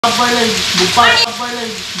sabaile sabaile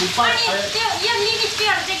त्यो यो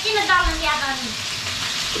लिनिस्टीहरु चाहिँ किन डाल्नु याद अनि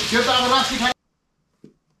त्यो त अब रक्सी खाइ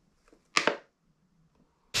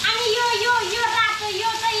अनि यो रातो यो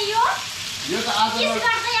चाहिँ यो त आज किस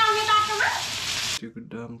गर्दै आउने बाटोमा त्यो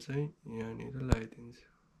दाम चाहिँ यहाँनिर लगाइदिन्छ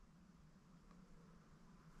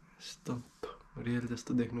यस्तो रियल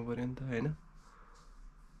जस्तो देख्नु पर्यो नि त हैन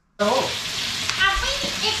हो आफै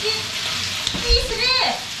एकदिन 30 रे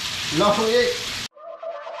ल हो ए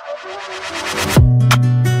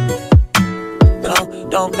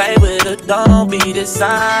Don't play with it, don't be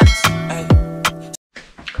dishonest.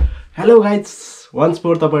 Hello guys once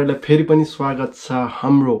more तपाईहरुलाई फेरि पनि स्वागत छ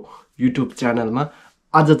हाम्रो युट्युब च्यानलमा।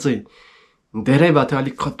 आज चाहिँ धेरै भयो थियो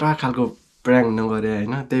अलिक खतरा खालको प्र्याङ्क नगरे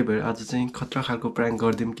हैन, त्यही भएर आज चाहिँ खतरा खालको प्र्याङ्क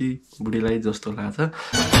गर्दिम कि बुढीलाई जस्तो लाग्छ।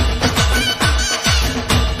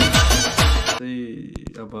 चाहिँ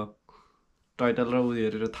अब टाइटल र उ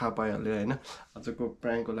हेरेर थाहा पाइहाल्यो हैन। आजको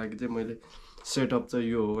प्र्याङ्कको लागि चाहिँ मैले सेटअप चाहिँ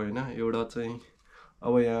यो हो हैन। एउटा चाहिँ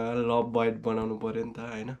अब यहाँ लभ बाइट बनाउनु पर्यो नि त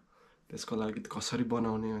हैन, त्यसको लागि कसरी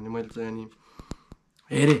बनाउने भने मैले चाहिँ अनि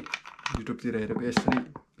हेरेँ युट्युबतिर हेरेको यसरी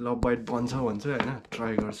लभ बाइट बन्छ भन्छ हैन,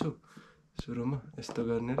 ट्राई गर्छु। सुरुमा यस्तो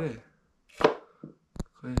गर्ने रे,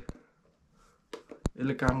 खै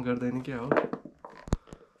यसले काम गर्दैन क्या हो।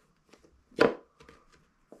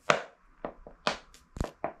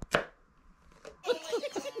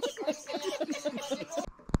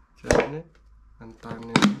 चल्ने अनि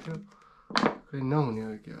तार्ने थियो, खै नहुने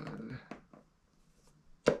हो क्या यसले।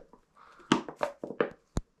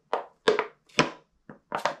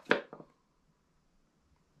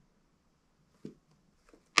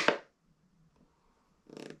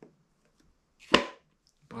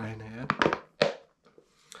 भएन यार,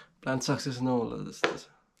 प्लान सक्सेस नहोला जस्तो छ।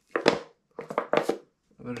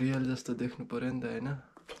 अब रियल जस्तो देख्नु पर्यो नि त हैन,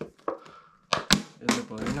 यसले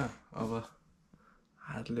भएन। अब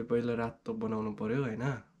हातले पहिला रातो बनाउनु पर्यो हैन।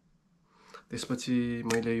 त्यसपछि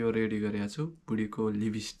मैले यो रेडी गरेको छु बुढीको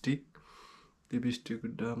लिपस्टिक। लिपस्टिकको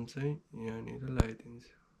दाम चाहिँ यहाँनिर लगाइदिन्छ।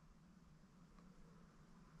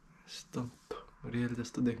 यस्तो रियल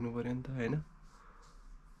जस्तो देख्नु पर्यो नि त हैन।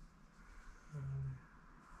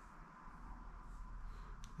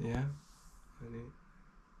 यहाँ अनि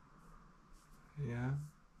यहाँ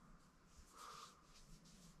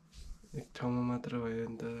एक ठाउँमा मात्र भयो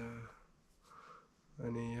नि त।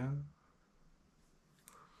 अनि यहाँ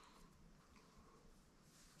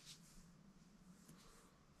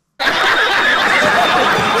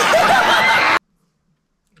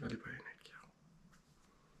अलि भएन क्या।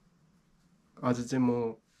 आज चाहिँ म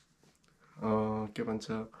के भन्छ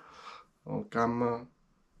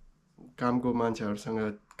कामको मान्छेहरूसँग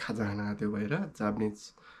खाजा खान आएको थियो भएर जापानिज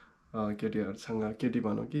केटीहरूसँग, केटी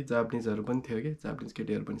भनौँ कि जापानिजहरू पनि थियो कि, जापानिज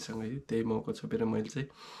केटीहरू पनि सँगै थियो। त्यही मौका छोपेर मैले चाहिँ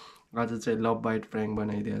आज चाहिँ लभ बाइट प्र्याङ्क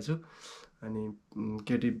बनाइदिएको छु। अनि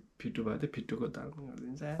केटी फिट्टु भएको थियो, फिट्टुको दाल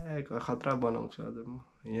गरिदिन्छ। खतरा बनाउँछु आज म,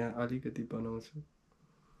 यहाँ अलिकति बनाउँछु।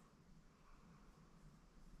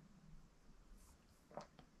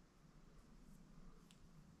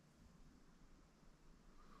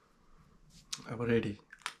 अब रेडी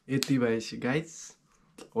यति भएपछि गाइज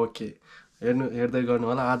ओके हेर्दै गर्नु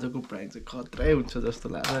होला। आजको प्राइस चाहिँ खतरै हुन्छ जस्तो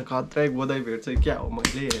लाग्छ। खतरै बोधाइ भेट्छ क्या हो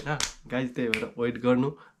मैले होइन गाइज। त्यही भएर वेट गर्नु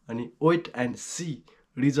अनि वेट एन्ड सी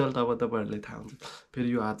रिजल्ट। अब तपाईँहरूले थाहा हुन्छ।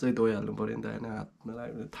 फेरि यो हात चाहिँ धोइहाल्नु पऱ्यो नि त होइन, हातमा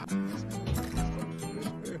लाग्यो थाहा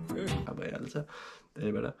भइहाल्छ।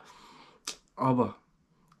 त्यही भएर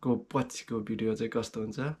अबको पछिको भिडियो चाहिँ कस्तो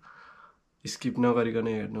हुन्छ स्किप नगरिकन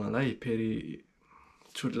हेर्नु होला है, फेरि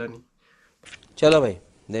छुट्ला नि। चलो भाई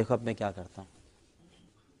देखो अब मैं क्या करता हूँ।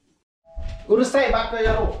 Urusai baka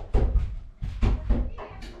yaro.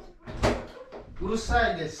 Urusai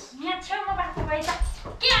des. यहाँ छेउमा बाटो भइ त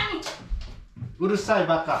के अनि Urusai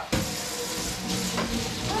baka.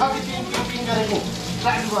 Abi tin गरेको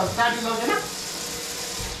साडी लगेन?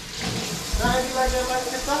 साडी लगेर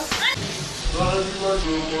मान्छे त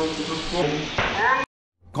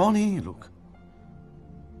कौन है ये लोग?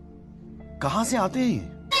 कहाँ से आते हैं?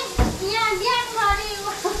 यहाँ बिहान गरे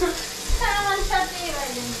सामान सबै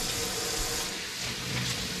भइदिनु।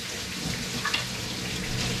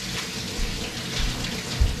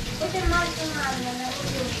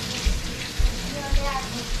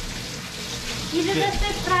 हिजो जस्तै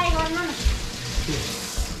ट्राई गर्नु न।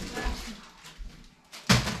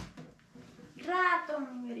 रातो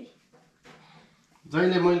गरी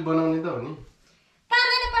जहिले मैले बनाउने त हो नि।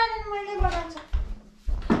 पार्दैन मैले बनाउँछु।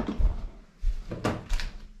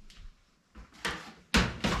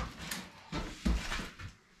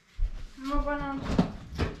 म बनाउँछु।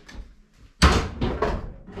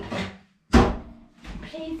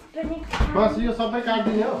 बस यो सबै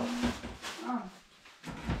काट्दिने हो।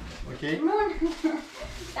 के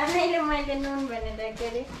तनाइले मैले नुन भनेर के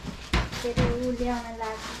अरे उ ल्याउन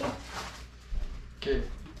लाग्यो के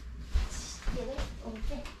के अरे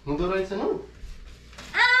ओके हुँदो रहेछ नु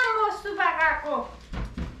म सुबाको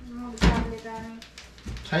नुन चाल्ने जाने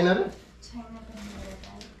छैन र छैन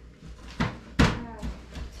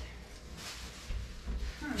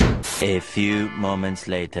A few moments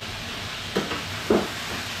later.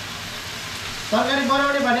 तरकारी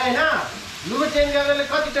बनाउने भने हैन लुगा चेन्ज गर्नले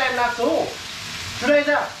कति टाइम लाग्छ हो सुनाइ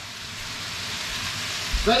जा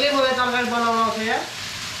कहिले मलाई तरकारी बनाउन आउँछ यार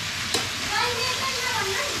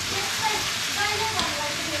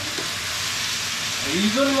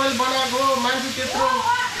हिजो नि मैले बनाएको मान्छे त्यत्रो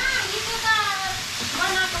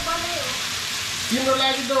तिम्रो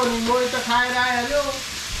लागि त हो नि मैले त खाएर आइहाल्यो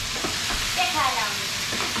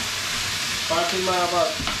पार्टीमा अब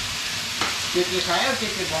के खायो के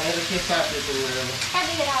भनेर के साथी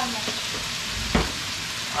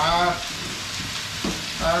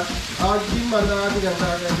दिनभन्दा आधी घन्टा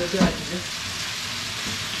अगाडि चाहिँ आइपुग्यो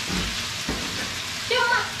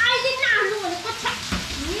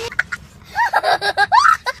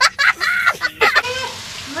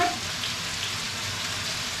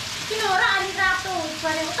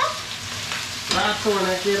रातो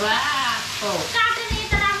भने के रातो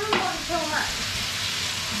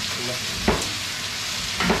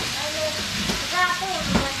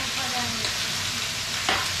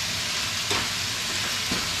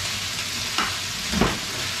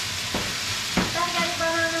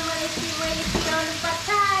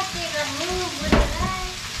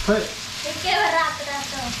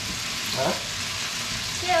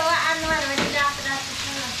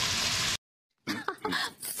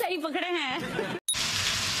सही पकड़े हैं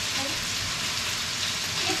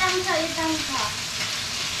ये तंग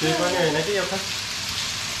त्यही पनि हैन कि यो त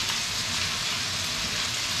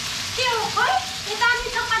के हो खोइ यो दामी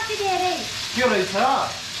त कति धेरै के रहेछ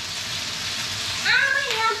आमै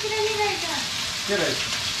यातिर नि रहेछ के रहेछ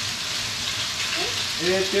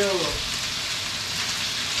ए त्यो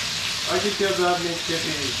अघि त्यो गर्ने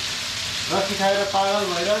केटी रक्सी खाएर पागल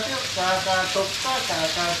भइरहेको थियो कहाँ टोक्छ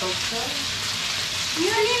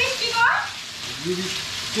यो लिपस्टिक हो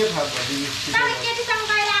के थाहा छ लिपस्टिक तपाईँ केटीसँग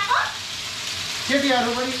गएर आएको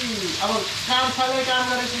केटीहरू पनि अब कामसँगै काम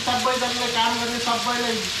गरेपछि सबैजनाले काम गर्ने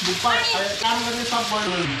सबैले काम गर्ने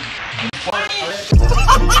सबैले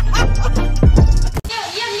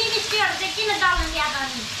यो लिपस्टिकहरु चाहिँ किन दल्न ल्याद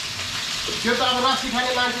अनि त्यो त अब रक्सी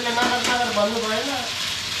खाने मान्छेले नगर भन्नु भएन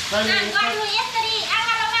गर्नु यसरी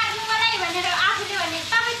आँगालो मार्नु मलाई भनेर आफूले भने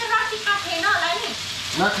तपाईँ त रक्सी खाएन होला नि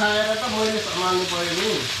नखाएर त मैले सम्हाल्नु पर्यो नि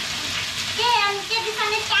के अनि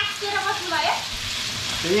केटीसँग ट्याक्सेर बस्नुभयो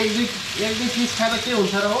एक दुई पिस खाँदा के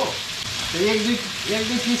हुन्छ र हो एक दुई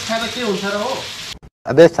पिस खाँदा के हुन्छ र हो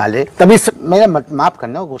अबे साले तभी मेरा माफ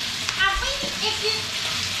करना हो आफै एक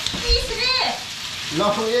पिस रे ल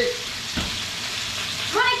एक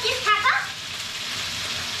मलाई किस खाता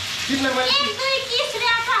किन मैले एक दुई किस रे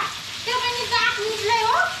आका त्यो पनि गाफ निस्ले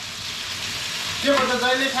हो के भन्छ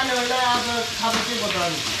जहिले खाने होइन आज खाँदा के भन्छ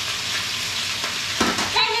अनि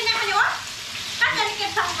जहिले नखाने हो कसरी के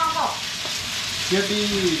सँगको केटी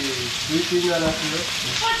 2-3 जना थियो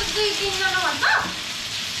कति 2-3 जना भन्छ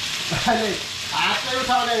अहिले हातै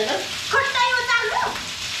उठाउने होइन खुट्टै उचाल्नु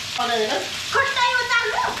होइन खुट्टै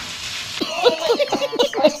उचाल्नु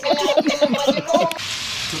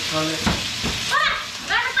खुट्टाले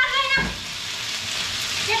गर्नु पर्दैन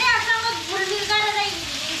केटाहरूसँग घुलमिल गरेर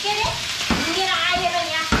के अरे हिँडेर आएर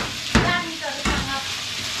यहाँ राजनीतिहरूसँग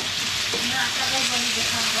नाटकै बनि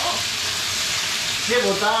देखाउनु हो के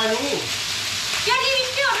भो त अनि त्यो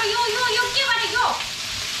लिपस्टिकहरू यो के भनेको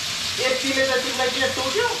यतिले त तिमीलाई के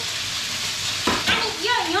टोक्यो अनि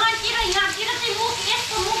यो यहाँतिर चाहिँ मुख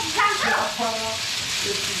यसको मुख जान्छ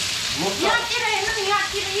यहाँतिर हेर्नु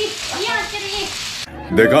यहाँतिर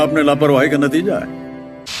देखा आपने लापरवाही का नतीजा है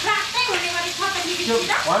रातै हुने गरी छ त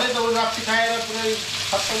लिपस्टिक भने त उ रक्सी खाएर पुरै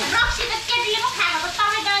खत्तम रक्सी त केटीले पो खाएको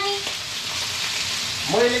तपाईँ जानी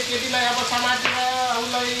मैले केटीलाई अब समातेर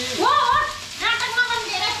उसलाई हो नाटक नगर्नु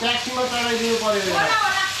धेरै ट्याक्सीमा चढाइदिनु पर्यो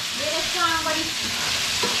होला धेरै काम गरी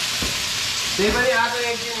त्यही पनि आज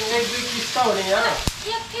एक दुई किस्ता हुने यहाँ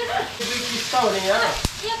दुई किस्ता हुने यहाँ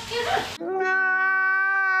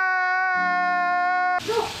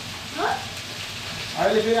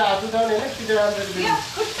अहिले फेरि हात उठाउने होइन कि यो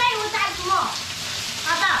खुट्टै उचाल्छु म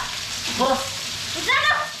आता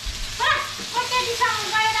उचाल्नु केटीसँग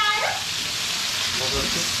गएर आयो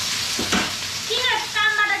किन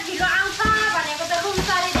कामबाट ढिलो आउँछ भनेको त रुम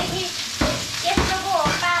सरेदेखि यस्तो पो हो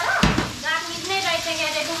पारो रात निस्नै रहेछ के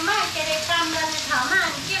अरे रुममा के अरे काम गर्ने ठाउँमा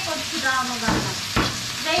अनि के को छिटो आउनु गर्न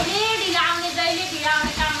जहिले ढिलो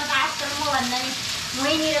आउने काममा त भन्दा नि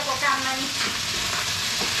वहीँनिरको काममा नि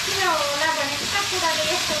किन होला भने सब कुराले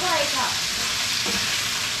यस्तो पो रहेछ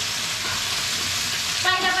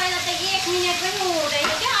पहिला त 1 मिनेट पनि हुँदैन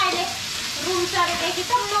क्या अहिले रुम सरेदेखि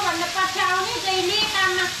त मभन्दा पछि आउने जहिले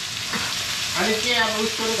काममा अनि के अब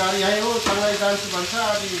उसको घर यही हो सँगै जान्छु भन्छ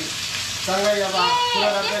अनि सँगै अब कुरा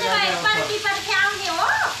गर्दै गर्दै पर्खी आउने हो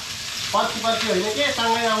पर्खी होइन के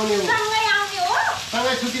सँगै आउने हो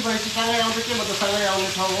सँगै छुट्टी भएपछि सँगै आउँछ के मतलब सँगै आउने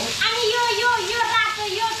ठाउँ हो अनि यो रातो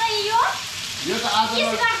यो चाहिँ यो त आज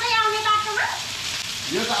किस गर्दै आउने बाटोमा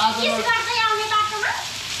यो त आज किस गर्दै आउने बाटोमा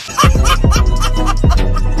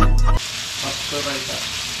कस्तो रहेछ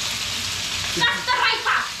कस्तो रहेछ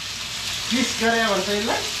किस गरे भन्छ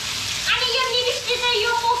यसलाई अनि यो लिपस्टिक चाहिँ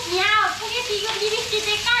यो मुख यहाँ पुगेपछि यो लिपस्टिक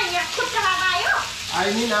चाहिँ कहाँ यहाँ खुट्टामा आयो आई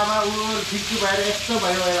मिन अब ऊ ठिक भएर यस्तो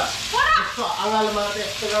भयो होला यस्तो अँगालोमा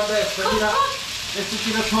यस्तो गर्दा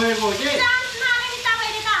यस्तोतिर छोएको हो कि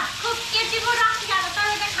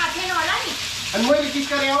अनि मैले किस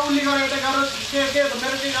गरेँ उसले गरेँ यता गरेर के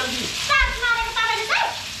मेरो के गल्ती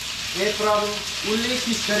ए प्रभु उसले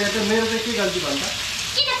किस गरे त मेरो चाहिँ के गल्ती भन्छ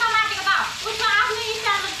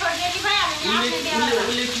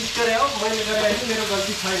उसले किस गरे हो मैले गरेँ होइन मेरो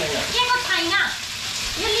गल्ती छैन यहाँ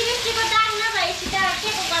यो लिपस्टिकको दाग नभएपछि त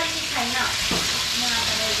केको गल्ती छैन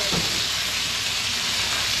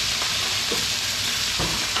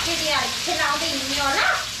केटीहरू खेलाउँदै हिँड्ने होला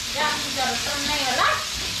राम्रोहरू तन्नै होला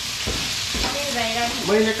त्यही भएर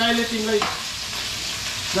मैले कहिले तिमीलाई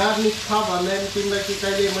जार्निस छ भन्दा तिमीलाई कि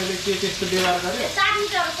कहिले मैले के त्यस्तो व्यवहार गरेँ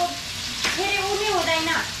जार्निसहरूको फेरि उनी हुँदैन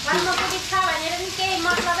घरमा पनि छ भनेर नि केही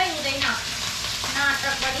मतलबै हुँदैन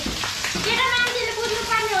नाटक पनि केटा मान्छेले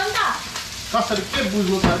बुझ्नुपर्ने हो नि त कसरी के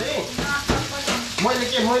बुझ्नु पर्ने मैले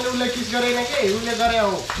उसलाई किस गरेन के उसले गरे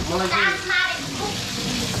हो मलाई के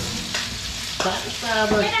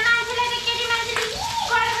केटा मान्छेले त केटी मान्छेले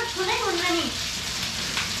गरेर छुनै हुन्न नि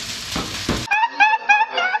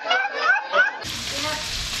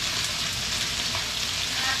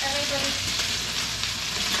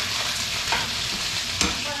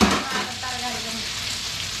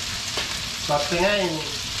सत्य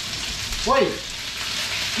ओइ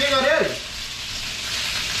के गरे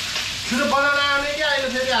छिटो बनाउन आउने कि अहिले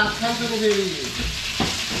फेरि हात खान्छु नि फेरि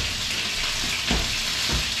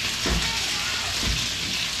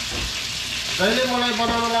जहिले मलाई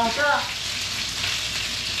बनाउन लाउँछ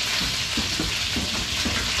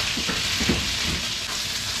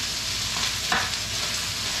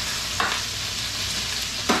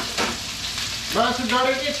मासु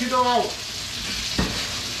डढ्यो कि छिटो आऊ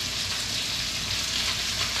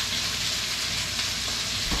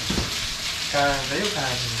कहाँ गयो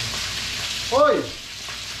ओइ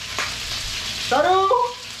सारू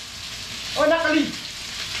ओ नकली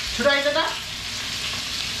छिटो आइज त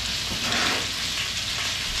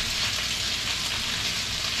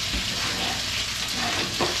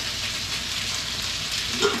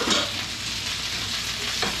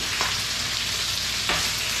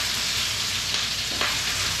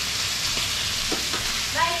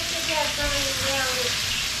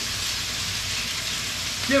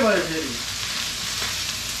के भयो फेरि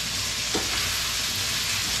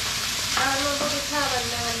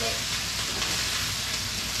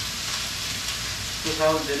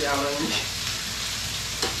साउन्ड धेरै आउँदैन नि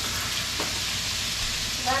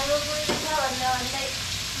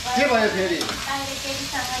के भयो फेरि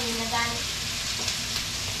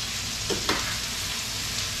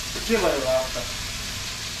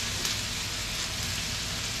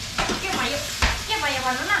के भयो के भयो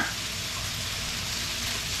भन्नु न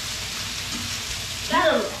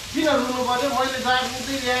किन रुनु पर्यो मैले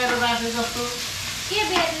जाँदै ल्याएर राखे जस्तो के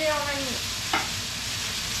बेर ल्याउन नि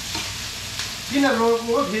किन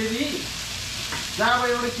रोक्नु हो फेरि जब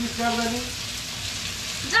एउटा किस गर्दा नि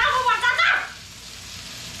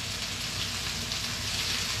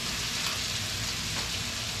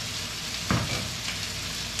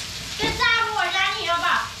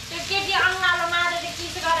केटी अङ्गालो मारेर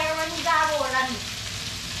किस गरेको पनि जाबो होला नि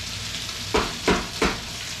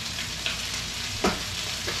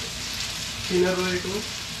किन रोएको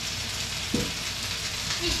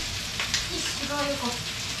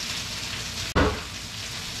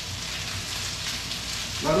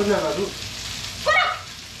मारू ना मारू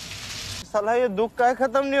साला ये दुख का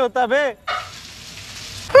खत्म नहीं होता बे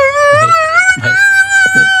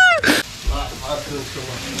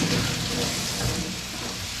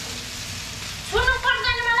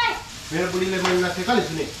मेरो बुढीले मैले नाच्ने कहिले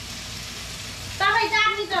सुने तपाईँ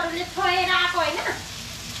जातिहरूले छोएर आएको होइन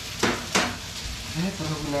ए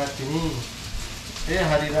तपाईँको नाच्ने नि ए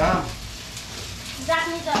हरिराम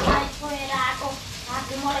जातिहरूलाई छोएर आएको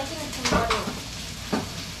हातले मलाई किन छुनु पर्यो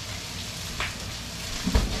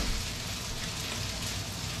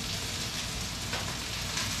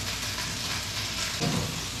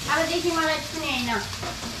बेसी मलाई छुने हैन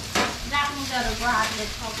राख्नु जरुको हातले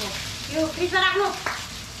थपो यो फ्रिजमा राख्नु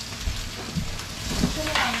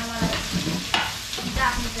छुने हैन मलाई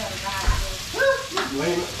राख्नु जरुको हातले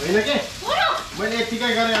होइन के मैले यतिकै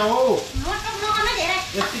गरे हौ मोटो नगर्नु धेरै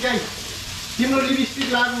यतिकै तिम्रो लिपस्टिक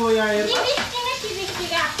लाग्नु यहाँ हेर लिपस्टिक नै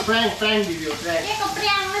लिपस्टिक प्राङ्क भिडियो एको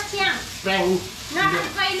प्र्याङ न च्याङ प्राङ्क नट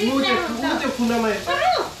कहिले ऊ त्यो कुनामा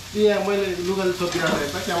यहाँ मैले लुगाले छोपिरहेको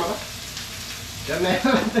हेर्छ क्यामेरा हेर्ने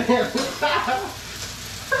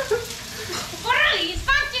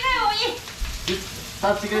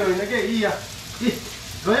साँच्चीकै होइन के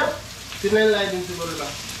गयो तिमीलाई लगाइदिन्छु बरु ल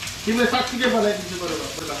तिमीले साँच्चीकै बनाइदिन्छु बरु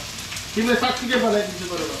ल तिमीले साँच्चीकै बनाइदिन्छु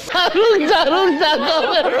बरु ल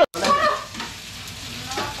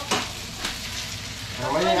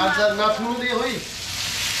मैले आज नछुनु दे होइ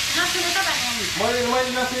मैले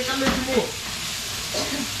नछुने कसले छुने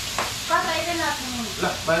ल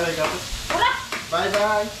बाई बाई गर्छु बाई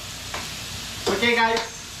बाई ओके गाइस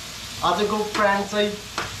आजको प्र्याङ्क चाहिँ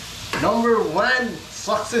नम्बर 1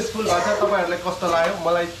 सक्सेसफुल भएछ तपाईहरुलाई कस्तो लाग्यो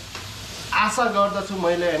मलाई आशा गर्दछु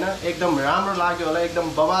मैले हैन एकदम राम्रो लाग्यो होला एकदम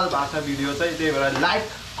बवाल भाषा भिडियो चाहिँ त्यही भएर लाइक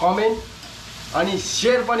कमेन्ट अनि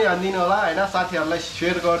शेयर पनि हान्दिनु होला हैन साथीहरुलाई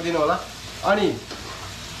शेयर गरिदिनु होला अनि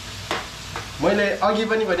मैले अघि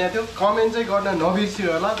पनि भनेको थियो कमेन्ट चाहिँ गर्न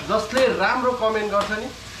नबिर्सिनु होला जसले राम्रो कमेन्ट गर्छ नि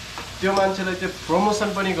त्यो मान्छेलाई त्यो प्रमोसन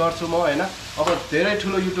पनि गर्छु म हैन अब धेरै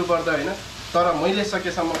ठुलो युट्युबर त हैन तर मैले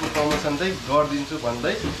सकेसम्मको प्रमोसन चाहिँ गर्दिन्छु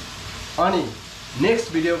भन्दै अनि नेक्स्ट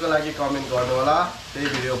भिडियोको लागि कमेन्ट गर्नु होला त्यही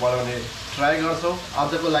भिडियो बनाउने ट्राई गर्छौ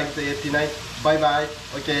आजको लागि चाहिँ यति नै by by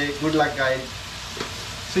okay good lock guys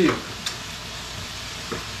C you